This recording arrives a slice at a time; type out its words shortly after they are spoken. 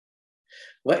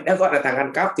Vậy đã gọi là thằng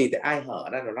ăn cắp thì ai hở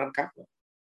ra nó ăn cắp rồi.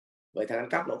 Vậy thằng ăn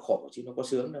cắp nó khổ chứ nó có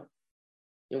sướng đâu.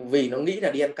 Nhưng vì nó nghĩ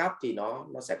là đi ăn cắp thì nó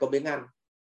sẽ có miếng ăn.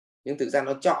 Nhưng thực ra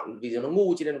nó chọn, vì nó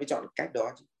ngu cho nên nó mới chọn cách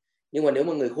đó. Nhưng mà nếu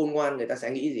mà người khôn ngoan người ta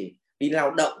sẽ nghĩ gì? Đi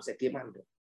lao động sẽ kiếm ăn được.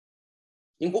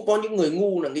 Nhưng cũng có những người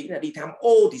ngu là nghĩ là đi tham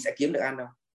ô thì sẽ kiếm được ăn đâu.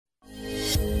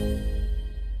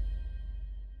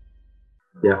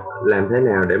 Dạ, làm thế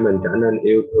nào để mình trở nên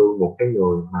yêu thương một cái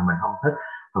người mà mình không thích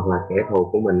hoặc là kẻ thù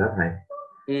của mình đó thầy?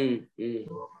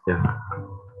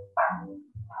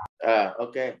 Dạ.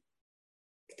 Ok.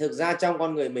 Thực ra trong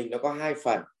con người mình nó có hai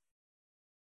phần.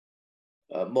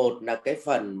 Một là cái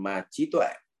phần mà trí tuệ,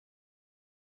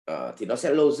 thì nó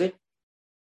sẽ logic.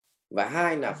 Và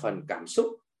hai là phần cảm xúc.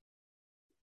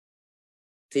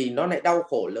 Thì nó lại đau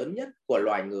khổ lớn nhất của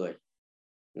loài người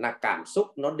là cảm xúc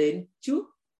nó đến trước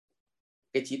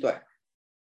cái trí tuệ.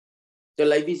 Tôi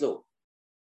lấy ví dụ,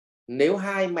 nếu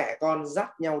hai mẹ con dắt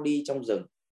nhau đi trong rừng,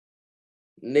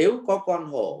 nếu có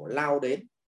con hổ lao đến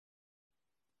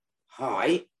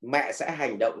hỏi mẹ sẽ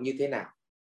hành động như thế nào,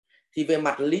 thì về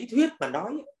mặt lý thuyết mà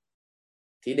nói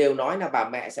thì đều nói là bà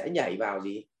mẹ sẽ nhảy vào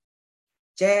gì,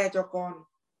 che cho con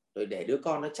rồi để đứa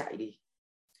con nó chạy đi.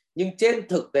 Nhưng trên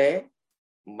thực tế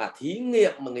mà thí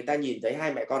nghiệm mà người ta nhìn thấy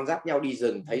hai mẹ con dắt nhau đi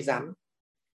rừng thấy rắn,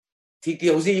 thì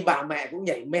kiểu gì bà mẹ cũng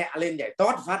nhảy mẹ lên, nhảy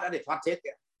tót phát đã để thoát chết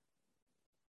kìa.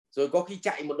 Rồi có khi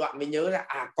chạy một đoạn mới nhớ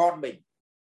là con mình,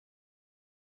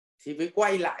 thì mới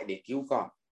quay lại để cứu con.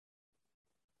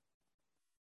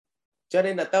 Cho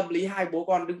nên là tâm lý hai bố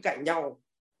con đứng cạnh nhau,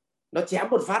 nó chém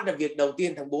một phát là việc đầu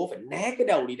tiên thằng bố phải né cái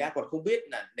đầu đi đã, còn không biết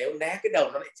là nếu né cái đầu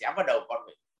nó lại chém vào đầu con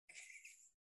mình.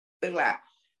 Tức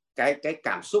là cái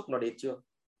cảm xúc nó đến trước.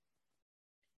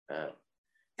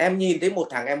 Em nhìn thấy một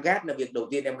thằng em ghét là việc đầu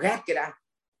tiên em ghét cái đã.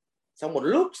 Xong một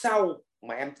lúc sau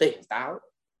mà em tỉnh táo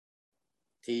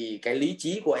thì cái lý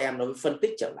trí của em nó mới phân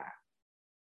tích trở lại,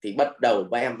 thì bắt đầu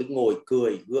và em mới ngồi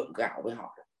cười gượng gạo với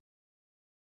họ.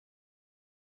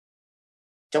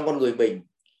 Trong con người mình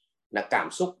là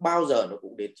cảm xúc bao giờ nó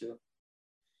cũng đến trước.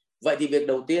 Vậy thì việc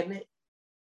đầu tiên ấy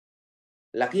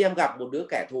là khi em gặp một đứa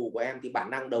kẻ thù của em thì bản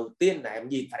năng đầu tiên là em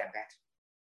nhìn phải em ghét.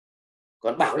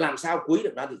 Còn bảo làm sao quý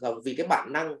được nó thì không, vì cái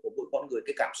bản năng của mỗi con người,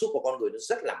 cái cảm xúc của con người nó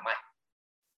rất là mạnh.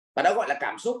 Và đã gọi là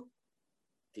cảm xúc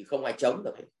thì không ai chống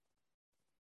được hết.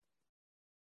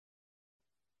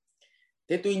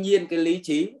 Thế tuy nhiên cái lý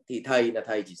trí thì thầy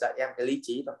chỉ dạy em cái lý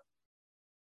trí thôi.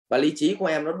 Và lý trí của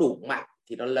em nó đủ mạnh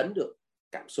thì nó lấn được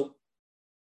cảm xúc.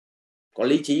 Còn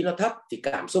lý trí nó thấp thì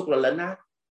cảm xúc nó lấn át.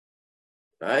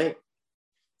 Đấy.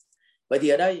 Vậy thì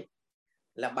ở đây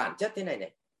là bản chất thế này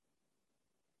này.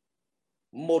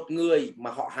 Một người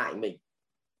mà họ hại mình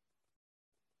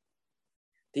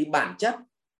thì bản chất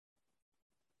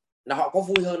là họ có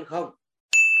vui hơn không?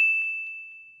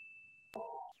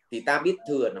 Thì ta biết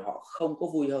thừa là họ không có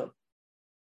vui hơn.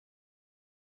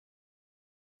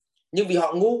 Nhưng vì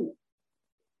họ ngu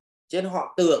cho nên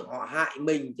họ tưởng họ hại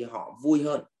mình thì họ vui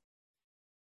hơn.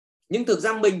 Nhưng thực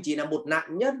ra mình chỉ là một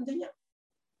nạn nhân thôi nhé.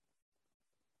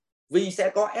 Vì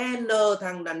sẽ có N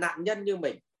thằng là nạn nhân như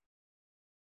mình.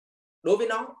 Đối với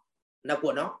nó là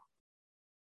của nó,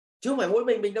 chứ không phải mỗi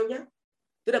mình đâu nhé.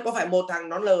 Tức là có phải một thằng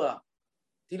nó lừa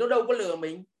thì nó đâu có lừa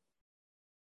mình,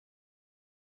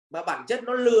 mà bản chất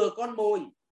nó lừa con mồi,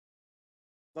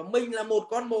 và mình là một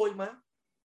con mồi mà.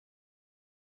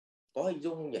 Có hình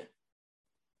dung không nhỉ?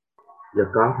 Dạ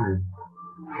có thầy.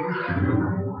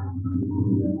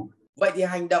 Vậy thì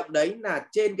hành động đấy là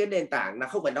trên cái nền tảng là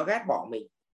không phải nó ghét bỏ mình,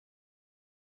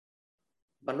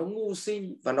 và nó ngu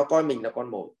si và nó coi mình là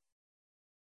con mồi,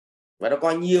 và nó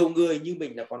coi nhiều người như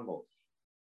mình là con mồi.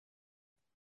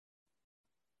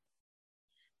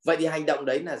 Vậy thì hành động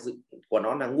đấy là của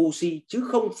nó là ngu si chứ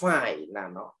không phải là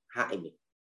nó hại mình.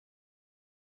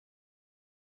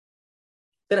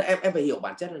 Tức là em phải hiểu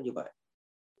bản chất là như vậy.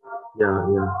 Dạ.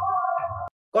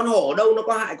 Con hổ đâu nó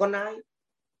có hại con ai,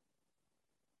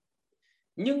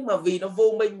 nhưng mà vì nó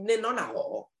vô minh nên nó là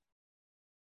hổ.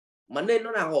 Mà nên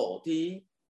nó là hổ thì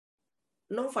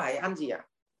nó phải ăn gì ạ?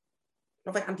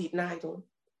 Nó phải ăn thịt nai thôi.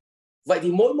 Vậy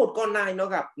thì mỗi một con nai nó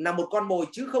gặp là một con mồi,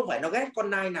 chứ không phải nó ghét con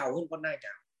nai nào hơn con nai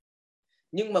nào.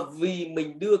 Nhưng mà vì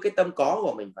mình đưa cái tâm có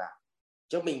của mình vào,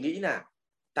 cho mình nghĩ là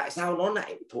tại sao nó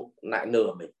lại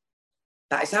lừa mình,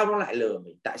 tại sao nó lại lừa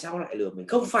mình, tại sao nó lại lừa mình.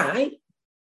 Không phải,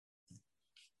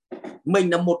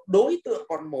 mình là một đối tượng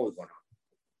con mồi của nó,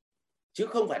 chứ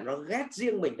không phải nó ghét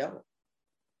riêng mình đâu.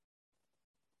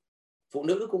 Phụ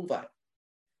nữ cũng vậy,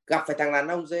 gặp phải thằng đàn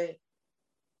ông dê,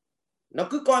 nó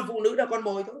cứ coi phụ nữ là con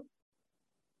mồi thôi,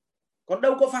 còn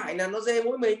đâu có phải là nó dê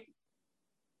mỗi mình.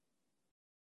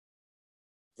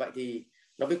 Vậy thì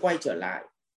nó mới quay trở lại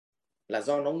là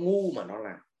do nó ngu mà nó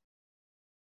làm.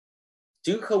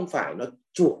 chứ không phải nó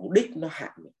chủ đích nó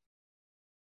hại mình,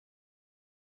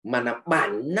 mà là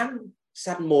bản năng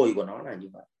săn mồi của nó là như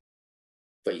vậy.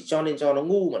 Vậy cho nên cho nó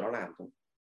ngu mà nó làm thôi.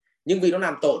 Nhưng vì nó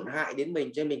làm tổn hại đến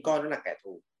mình cho nên mình coi nó là kẻ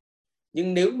thù.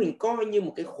 Nhưng nếu mình coi như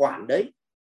một cái khoản đấy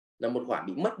là một khoản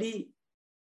bị mất đi,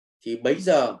 thì bấy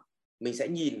giờ mình sẽ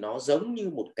nhìn nó giống như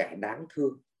một kẻ đáng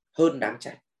thương hơn đáng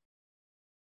trách.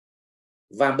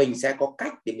 Và mình sẽ có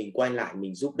cách để mình quay lại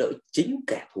mình giúp đỡ chính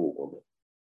kẻ thù của mình.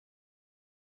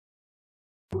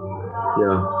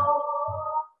 Dạ.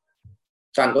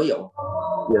 Toàn có hiểu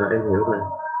không? Dạ em hiểu rồi.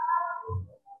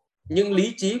 Nhưng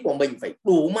lý trí của mình phải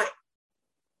đủ mạnh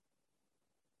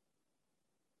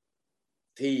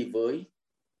thì mới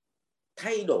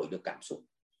thay đổi được cảm xúc.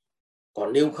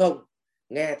 Còn nếu không,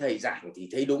 nghe thầy giảng thì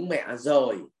thấy đúng mẹ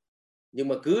rồi, nhưng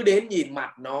mà cứ đến nhìn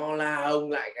mặt nó là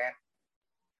ông lại ghét.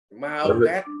 Mà ông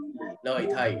ghét lời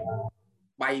thầy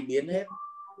bay biến hết.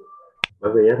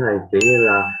 Bởi vì á thầy, kiểu như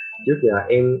là trước giờ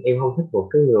em không thích một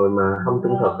cái người mà không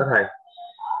trung thực đó thầy,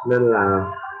 nên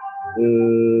là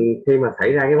khi mà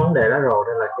xảy ra cái vấn đề đó rồi,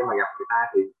 nên là khi mà gặp người ta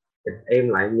thì em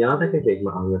lại nhớ tới cái việc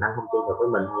mà người ta không trung thực với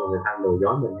mình, hay là người ta lừa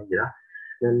dối mình hay gì đó,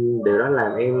 nên điều đó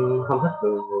làm em không thích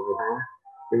người ta.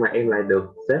 Nhưng mà em lại được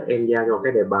sếp em giao cho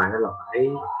cái đề bài đó là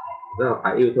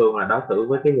phải yêu thương, là đối xử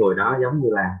với cái người đó giống như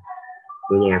là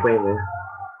người nhà của em vậy.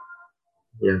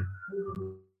 Dạ.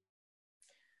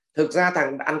 Thực ra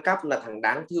thằng ăn cắp là thằng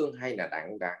đáng thương hay là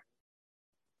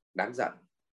đáng giận?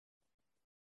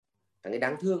 Thằng ấy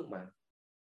đáng thương mà,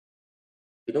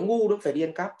 vì nó ngu nó phải đi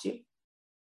ăn cắp chứ.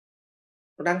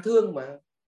 Nó đáng thương mà,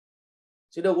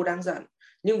 chứ đâu có đáng giận.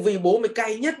 Nhưng vì bố mày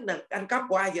cay nhất là ăn cắp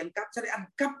của ai thì ăn cắp, sao lại ăn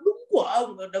cắp đúng của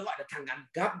ông, nó gọi là thằng ăn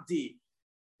cắp thì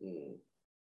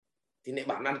lại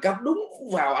bảo ăn cắp đúng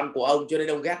vào ăn của ông cho nên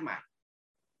ông ghét mày.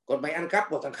 Còn mày ăn cắp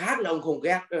của thằng khác là ông không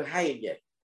ghét. Hay nhỉ.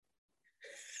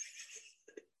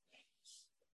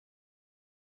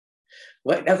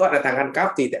 Vậy đã gọi là thằng ăn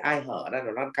cắp thì ai hở ra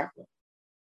nó ăn cắp rồi.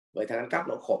 Vậy thằng ăn cắp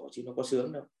nó khổ chứ nó có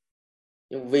sướng đâu.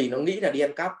 Nhưng vì nó nghĩ là đi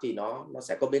ăn cắp thì nó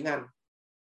sẽ có miếng ăn.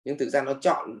 Nhưng thực ra nó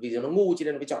chọn, vì nó ngu cho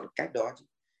nên nó mới chọn cách đó.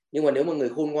 Nhưng mà nếu mà người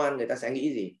khôn ngoan người ta sẽ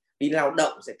nghĩ gì? Đi lao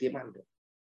động sẽ kiếm ăn được.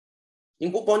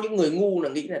 Nhưng cũng có những người ngu là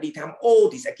nghĩ là đi tham ô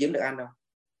thì sẽ kiếm được ăn đâu.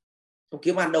 Không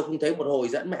kiếm ăn đâu, không thấy một hồi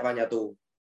dẫn mẹ vào nhà tù.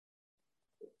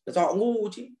 Do họ ngu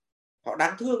chứ, họ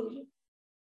đáng thương chứ.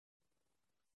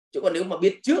 Chứ còn nếu mà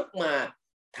biết trước mà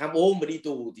tham ô mà đi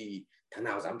tù thì thằng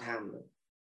nào dám tham nữa.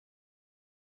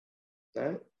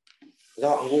 Đấy, do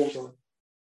họ ngu thôi.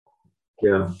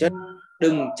 Dạ. Chứ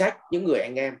đừng trách những người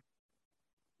anh em,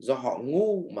 do họ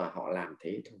ngu mà họ làm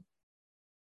thế thôi.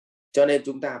 Cho nên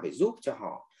chúng ta phải giúp cho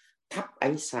họ thắp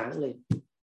ánh sáng lên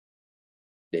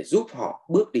để giúp họ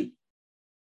bước đi,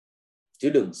 chứ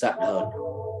đừng giận hờn.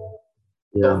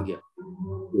 Dạ. Tội nghiệp.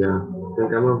 Dạ. Em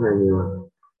cảm ơn thầy nhiều.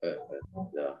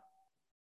 Rồi.